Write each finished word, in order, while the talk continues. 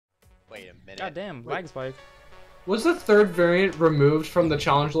Wait a minute. Goddamn, lag spike. Was the third variant removed from the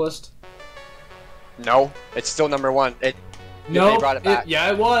challenge list? No, it's still number one. No, they brought it back.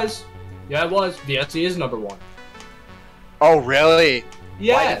 Yeah, it was. Yeah, it was. The SE is number one. Oh, really?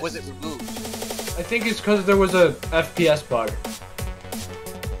 Yes. Why was it removed? I think it's because there was a FPS bug.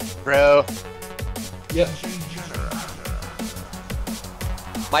 Bro. Yep.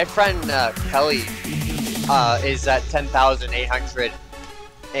 My friend Kelly is at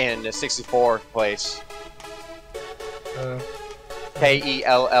 10,864 place. Kelly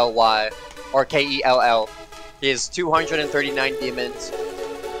or Kell. He has 239 demons,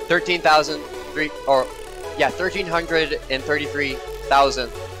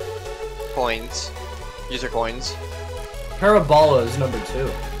 1333,000 coins, user coins. Parabola is number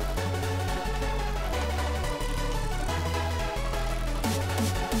 2.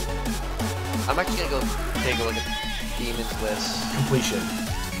 I'm actually gonna go take a look at demons list. Completion. I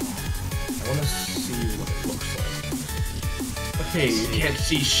want to see what it looks like. Okay, you can't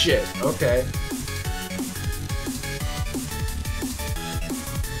see shit. Okay.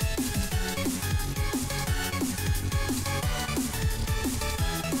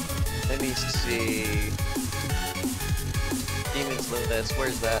 Let me see. Demons list,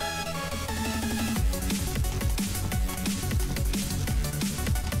 where's that?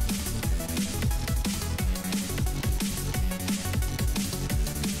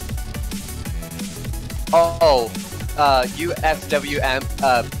 UFWM,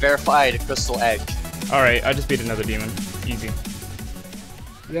 verified Crystal Edge. Alright, I just beat another demon. Easy.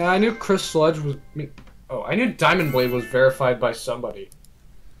 Yeah, I knew Crystal Edge was... I knew Diamond Blade was verified by somebody.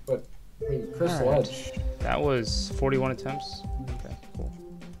 But, Crystal Edge... That was 41 attempts. Okay, cool.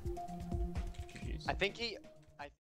 I think he...